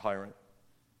relentless tyrant.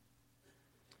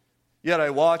 Yet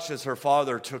I watched as her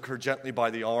father took her gently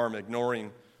by the arm,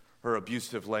 ignoring her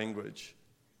abusive language.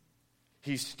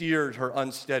 He steered her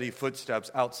unsteady footsteps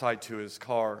outside to his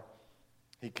car.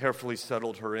 He carefully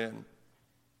settled her in,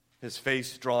 his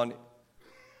face drawn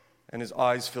and his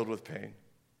eyes filled with pain.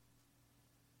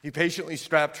 He patiently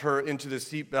strapped her into the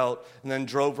seatbelt and then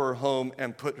drove her home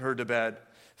and put her to bed.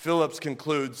 Phillips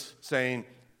concludes saying,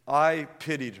 I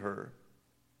pitied her,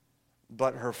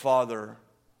 but her father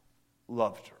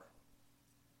loved her.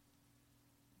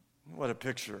 What a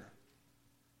picture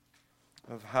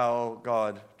of how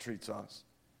God treats us.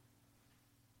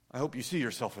 I hope you see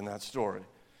yourself in that story.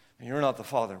 And you're not the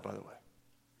father, by the way.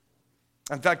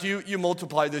 In fact, you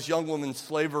multiply this young woman's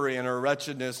slavery and her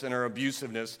wretchedness and her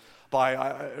abusiveness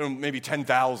by maybe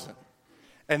 10,000.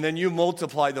 And then you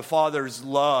multiply the father's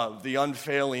love, the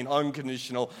unfailing,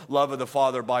 unconditional love of the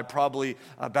father by probably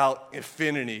about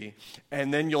infinity.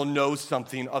 And then you'll know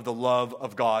something of the love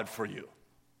of God for you.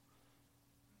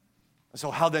 So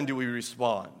how then do we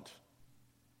respond?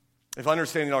 If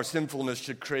understanding our sinfulness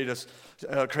should create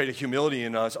a humility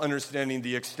in us, understanding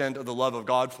the extent of the love of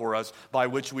God for us by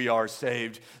which we are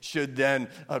saved should then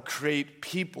create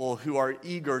people who are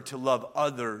eager to love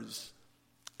others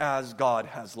as God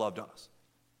has loved us.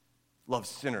 Love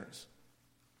sinners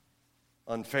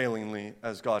unfailingly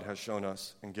as God has shown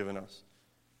us and given us.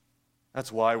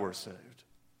 That's why we're saved.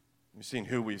 We've seen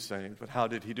who we saved, but how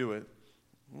did he do it?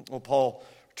 Well, Paul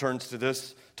turns to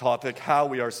this topic, how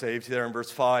we are saved, there in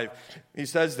verse 5. He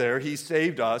says there, he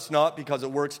saved us, not because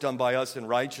of works done by us in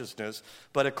righteousness,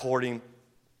 but according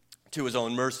to his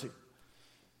own mercy.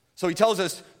 So he tells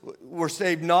us we're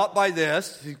saved not by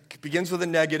this. He begins with a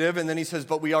negative, and then he says,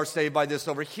 but we are saved by this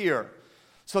over here.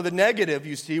 So the negative,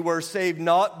 you see, we're saved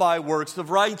not by works of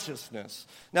righteousness.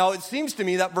 Now, it seems to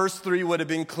me that verse 3 would have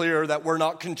been clear that we're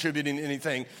not contributing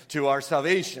anything to our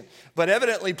salvation. But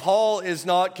evidently, Paul is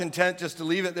not content just to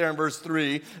leave it there in verse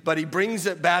 3, but he brings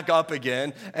it back up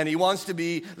again, and he wants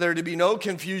there to be no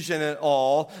confusion at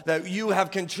all that you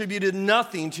have contributed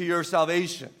nothing to your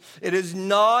salvation. It is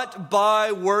not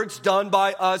by works done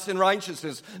by us in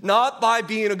righteousness, not by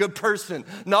being a good person,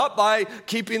 not by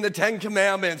keeping the 10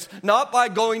 Commandments, not by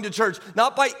going to church,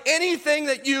 not by anything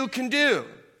that you can do.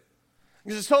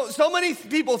 So many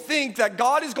people think that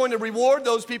God is going to reward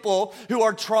those people who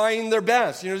are trying their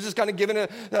best, just kind of giving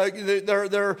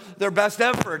their best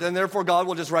effort, and therefore God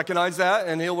will just recognize that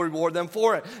and he'll reward them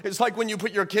for it. It's like when you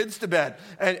put your kids to bed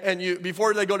and you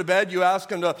before they go to bed, you ask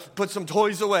them to put some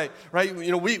toys away, right?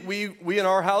 We in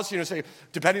our house, say,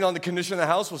 depending on the condition of the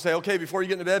house, we'll say, okay, before you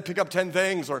get into bed, pick up 10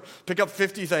 things or pick up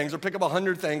 50 things or pick up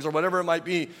 100 things or whatever it might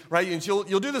be, right? And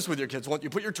you'll do this with your kids.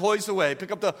 You put your toys away,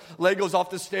 pick up the Legos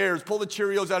off the stairs, pull the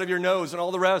Cheerios out of your nose and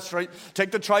all the rest, right?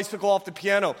 Take the tricycle off the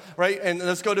piano, right? And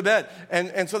let's go to bed.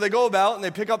 And so they go about and they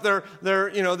pick up their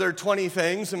 20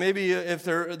 things, and maybe if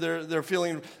they're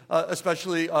feeling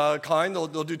especially kind,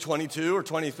 they'll do 22 or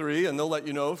 23, and they'll let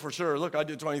you know for sure. Look, I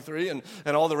did 23 and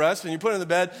all the rest, and you put it in the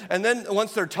bed. And then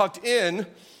once they're tucked in,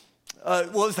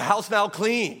 well, is the house now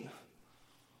clean?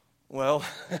 Well,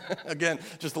 again,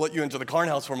 just to let you into the Carn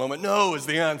house for a moment, no is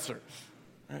the answer.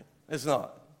 Right? It's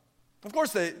not. Of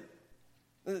course, they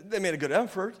made a good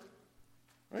effort,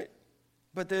 right?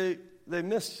 But they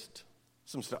missed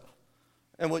some stuff.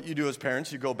 And what you do as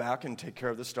parents, you go back and take care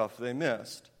of the stuff they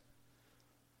missed.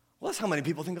 Well, that's how many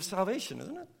people think of salvation,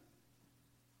 isn't it?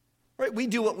 Right? We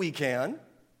do what we can.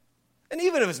 And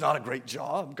even if it's not a great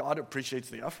job, God appreciates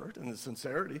the effort and the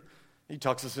sincerity. He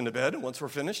tucks us into bed, and once we're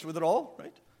finished with it all,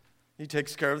 right, He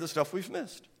takes care of the stuff we've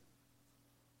missed.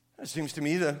 It seems to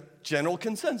me the general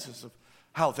consensus of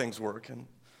how things work. And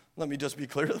let me just be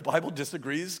clear, the Bible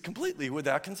disagrees completely with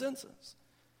that consensus.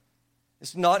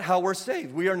 It's not how we're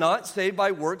saved. We are not saved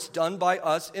by works done by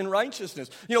us in righteousness.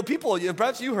 You know, people,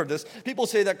 perhaps you heard this, people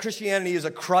say that Christianity is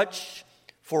a crutch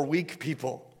for weak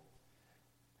people.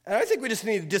 And I think we just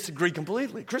need to disagree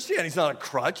completely. Christianity's not a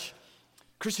crutch.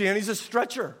 Christianity's a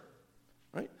stretcher,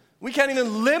 right? We can't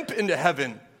even limp into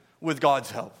heaven with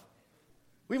God's help.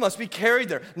 We must be carried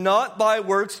there, not by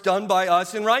works done by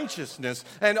us in righteousness.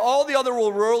 And all the other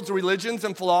world's religions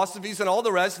and philosophies and all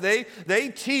the rest, they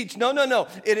teach, no.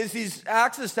 It is these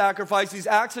acts of sacrifice, these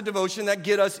acts of devotion that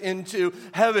get us into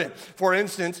heaven. For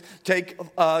instance, take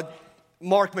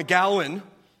Mark McGowan,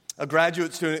 a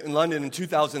graduate student in London in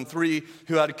 2003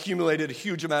 who had accumulated a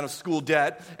huge amount of school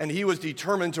debt, and he was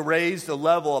determined to raise the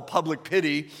level of public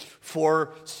pity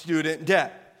for student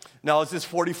debt. Now, as this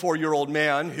 44-year-old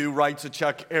man who writes a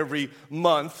check every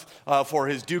month for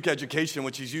his Duke education,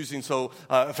 which he's using so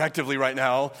effectively right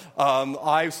now,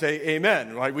 I say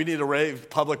amen, right? We need to raise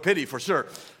public pity for sure.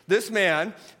 This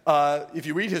man, if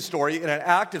you read his story, in an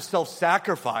act of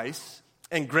self-sacrifice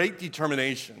and great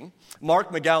determination,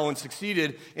 Mark McGowan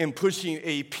succeeded in pushing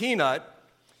a peanut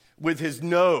with his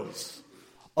nose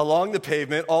along the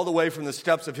pavement all the way from the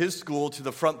steps of his school to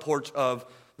the front porch of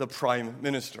the Prime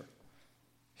Minister.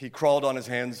 He crawled on his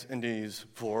hands and knees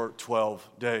for 12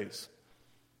 days.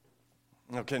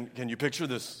 Now, can you picture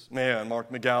this man,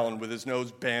 Mark McGowan, with his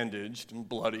nose bandaged and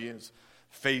bloody, his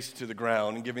face to the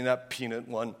ground, and giving that peanut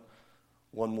one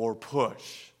more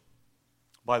push?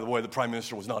 By the way, the Prime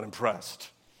Minister was not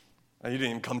impressed. He didn't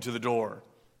even come to the door.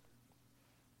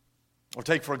 Or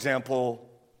take, for example,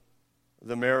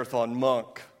 the marathon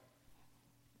monk,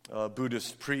 a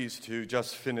Buddhist priest who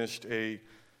just finished a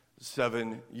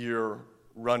 7-year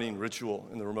running ritual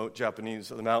in the remote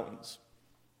Japanese of the mountains.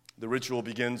 The ritual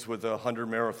begins with 100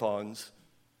 marathons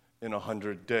in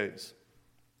 100 days.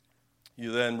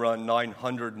 You then run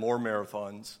 900 more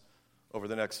marathons over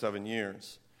the next 7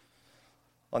 years.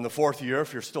 On the 4th year,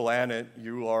 if you're still at it,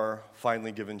 you are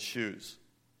finally given shoes.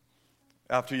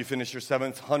 After you finish your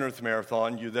 700th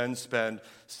marathon, you then spend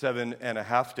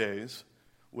 7.5 days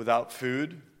without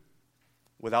food,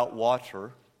 without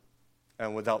water,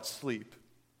 and without sleep,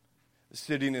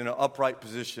 sitting in an upright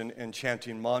position and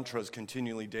chanting mantras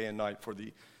continually day and night for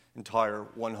the entire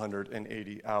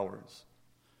 180 hours.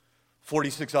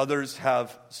 46 others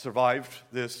have survived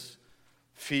this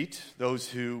feat. Those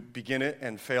who begin it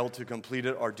and fail to complete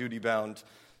it are duty-bound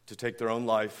to take their own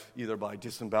life, either by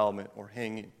disembowelment or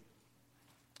hanging.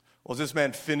 Well, as this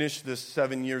man finished this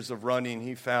 7 years of running,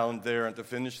 he found there at the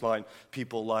finish line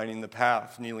people lining the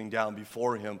path, kneeling down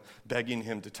before him, begging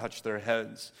him to touch their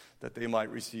heads that they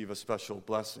might receive a special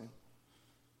blessing.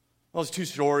 Those two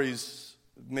stories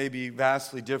may be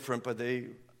vastly different, but they,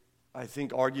 I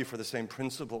think, argue for the same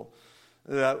principle.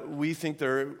 That we think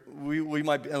we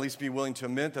might at least be willing to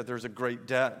admit that there's a great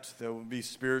debt that would be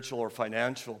spiritual or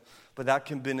financial, but that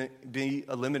can be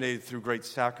eliminated through great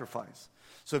sacrifice.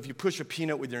 So if you push a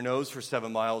peanut with your nose for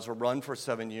 7 miles or run for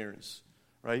 7 years,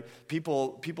 right?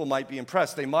 People might be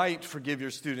impressed. They might forgive your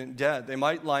student debt. They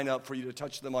might line up for you to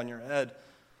touch them on your head.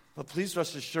 But please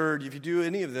rest assured, if you do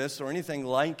any of this or anything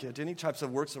like it, any types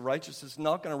of works of righteousness, it's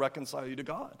not going to reconcile you to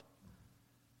God.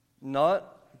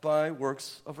 Not by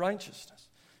works of righteousness.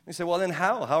 You say, well, then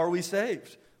how? How are we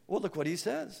saved? Well, look what he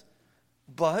says.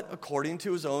 But according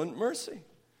to his own mercy.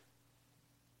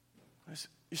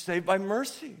 You're saved by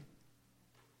mercy.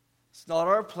 It's not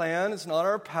our plan. It's not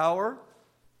our power.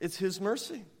 It's his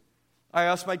mercy. I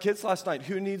asked my kids last night,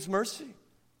 who needs mercy?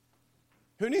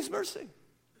 Who needs mercy?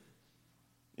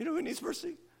 You know who needs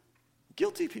mercy?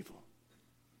 Guilty people.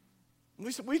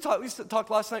 We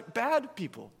talked last night, bad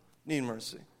people need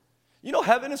mercy. You know,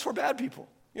 heaven is for bad people.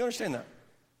 You understand that?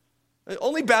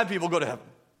 Only bad people go to heaven.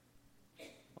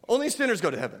 Only sinners go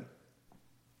to heaven.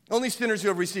 Only sinners who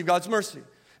have received God's mercy.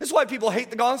 This is why people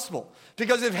hate the gospel.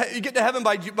 Because if you get to heaven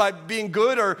by being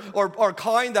good or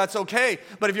kind, that's okay.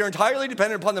 But if you're entirely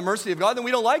dependent upon the mercy of God, then we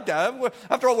don't like that.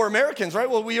 After all, we're Americans, right?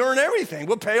 Well, we earn everything.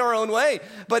 We'll pay our own way.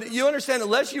 But you understand,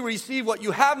 unless you receive what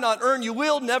you have not earned, you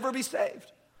will never be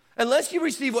saved. Unless you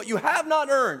receive what you have not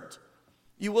earned,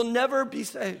 you will never be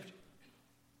saved.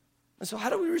 And so how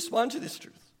do we respond to this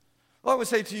truth? Well, I would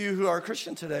say to you who are a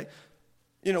Christian today,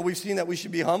 we've seen that we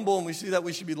should be humble and we see that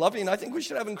we should be loving. I think we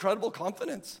should have incredible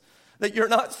confidence that you're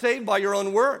not saved by your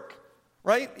own work,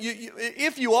 right?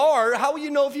 If you are, how will you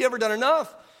know if you ever done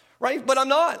enough, right? But I'm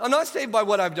not. I'm not saved by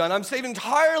what I've done. I'm saved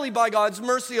entirely by God's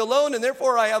mercy alone, and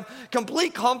therefore I have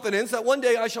complete confidence that one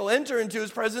day I shall enter into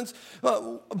his presence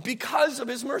because of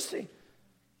his mercy.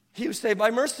 He was saved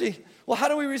by mercy. Well, how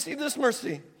do we receive this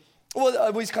mercy?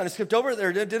 Well, we kind of skipped over it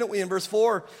there, didn't we? In verse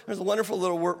 4, there's a wonderful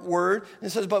little word. It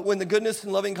says, but when the goodness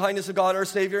and loving kindness of God our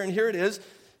Savior, and here it is,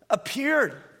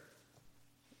 appeared.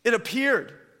 It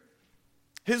appeared.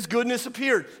 His goodness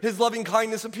appeared. His loving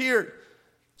kindness appeared.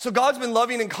 So God's been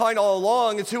loving and kind all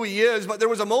along. It's who he is. But there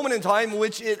was a moment in time in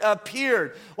which it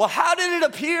appeared. Well, how did it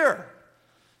appear?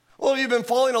 Well, if you've been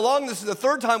following along, this is the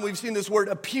third time we've seen this word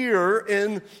appear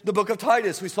in the book of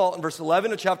Titus. We saw it in verse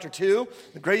 11 of chapter 2.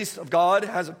 The grace of God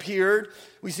has appeared.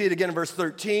 We see it again in verse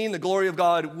 13. The glory of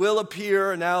God will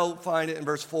appear. And now find it in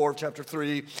verse 4 of chapter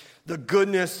 3. The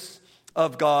goodness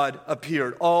of God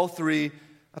appeared. All three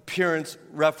appearance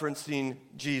referencing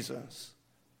Jesus.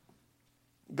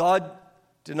 God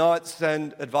did not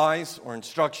send advice or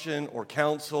instruction or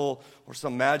counsel or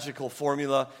some magical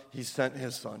formula. He sent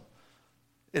his son.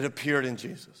 It appeared in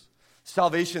Jesus.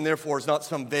 Salvation, therefore, is not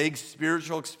some vague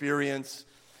spiritual experience.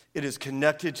 It is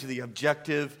connected to the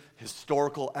objective,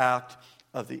 historical act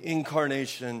of the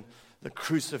incarnation, the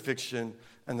crucifixion,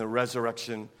 and the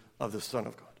resurrection of the Son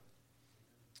of God.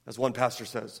 As one pastor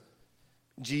says,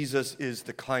 Jesus is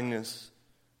the kindness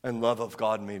and love of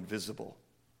God made visible.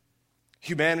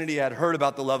 Humanity had heard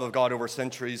about the love of God over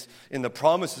centuries in the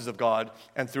promises of God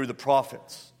and through the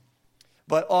prophets.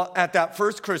 But at that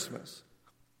first Christmas,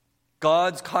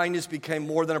 God's kindness became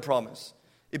more than a promise.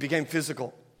 It became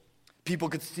physical. People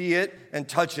could see it and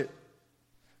touch it.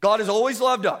 God has always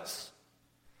loved us.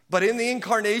 But in the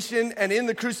incarnation and in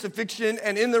the crucifixion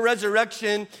and in the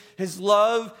resurrection, his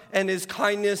love and his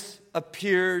kindness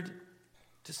appeared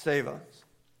to save us.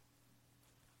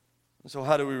 And so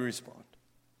how do we respond?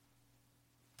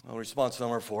 Well, response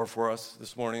number 4 for us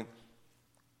this morning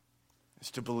is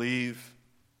to believe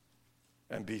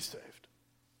and be saved.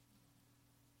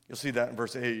 You'll see that in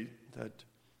verse 8, that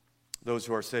those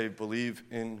who are saved believe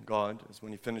in God, is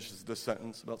when he finishes this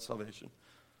sentence about salvation.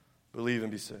 Believe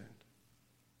and be saved.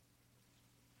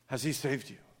 Has he saved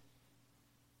you?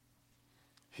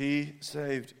 He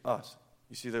saved us.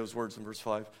 You see those words in verse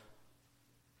 5.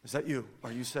 Is that you?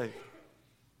 Are you saved?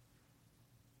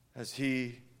 Has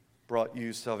he brought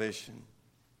you salvation?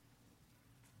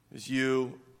 Is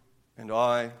you and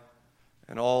I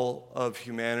and all of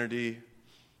humanity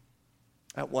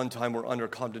at one time were under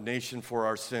condemnation for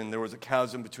our sin? There was a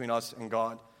chasm between us and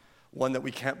God, one that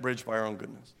we can't bridge by our own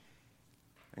goodness.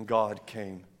 And God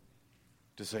came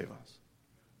to save us.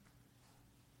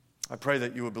 I pray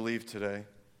that you would believe today.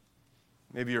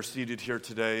 Maybe you're seated here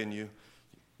today and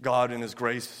God in his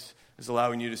grace is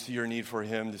allowing you to see your need for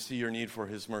him, to see your need for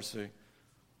his mercy.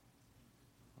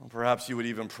 Or perhaps you would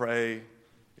even pray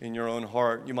in your own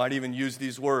heart. You might even use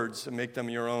these words and make them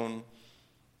your own.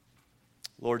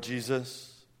 Lord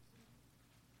Jesus,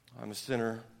 I'm a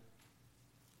sinner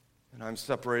and I'm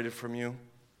separated from you.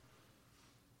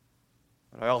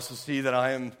 But I also see that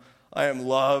I am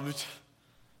loved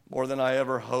more than I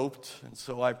ever hoped. And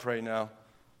so I pray now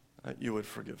that you would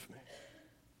forgive me,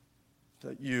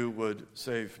 that you would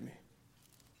save me.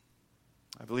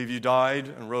 I believe you died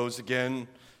and rose again.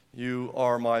 You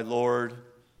are my Lord.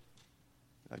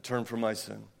 I turn from my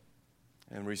sin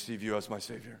and receive you as my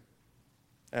Savior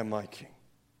and my King.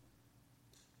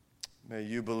 May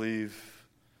you believe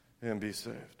and be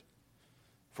saved.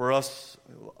 For us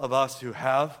who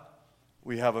have,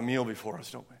 we have a meal before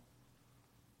us, don't we?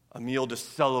 A meal to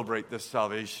celebrate this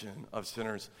salvation of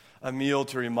sinners. A meal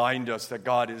to remind us that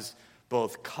God is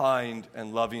both kind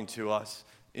and loving to us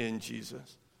in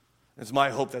Jesus. It's my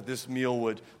hope that this meal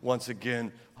would once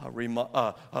again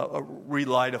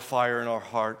relight a fire in our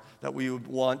heart, that we would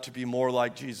want to be more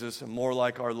like Jesus and more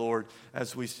like our Lord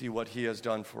as we see what he has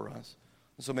done for us.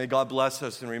 And so may God bless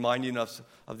us in reminding us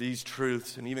of these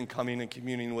truths and even coming and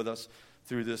communing with us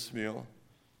through this meal.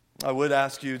 I would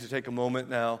ask you to take a moment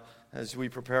now as we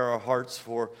prepare our hearts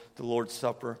for the Lord's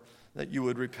Supper, that you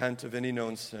would repent of any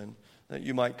known sin, that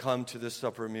you might come to this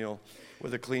supper meal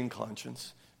with a clean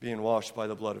conscience, being washed by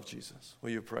the blood of Jesus. Will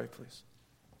you pray, please?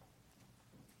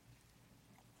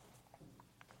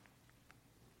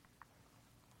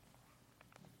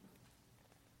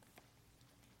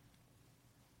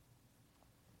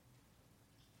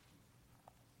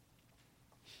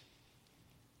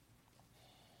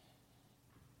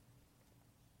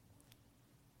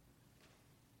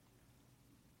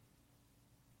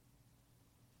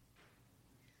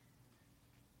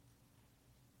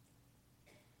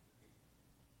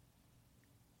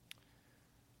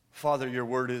 Father, your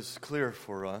word is clear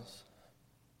for us.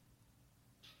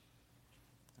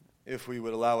 If we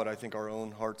would allow it, I think our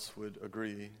own hearts would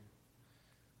agree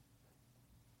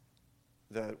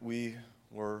that we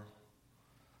were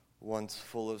once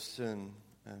full of sin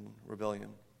and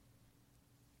rebellion.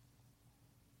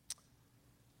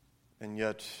 And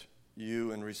yet,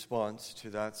 you, in response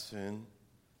to that sin,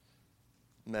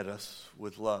 met us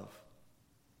with love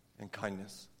and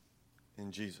kindness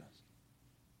in Jesus,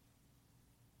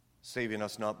 saving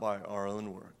us not by our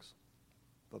own works,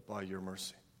 but by your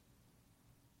mercy.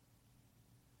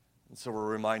 And so we're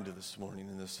reminded this morning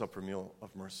in this supper meal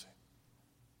of mercy.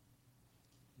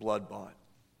 Blood-bought,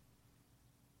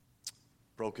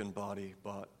 broken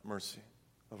body-bought mercy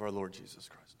of our Lord Jesus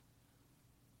Christ.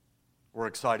 We're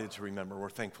excited to remember.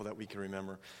 We're thankful that we can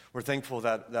remember. We're thankful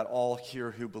that all here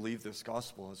who believe this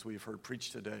gospel, as we've heard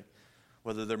preached today,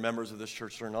 whether they're members of this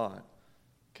church or not,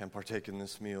 can partake in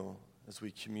this meal as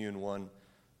we commune one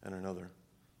and another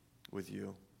with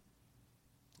you.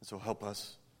 And so help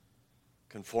us,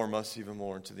 conform us even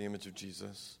more into the image of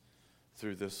Jesus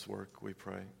through this work, we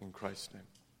pray in Christ's name.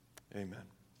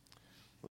 Amen.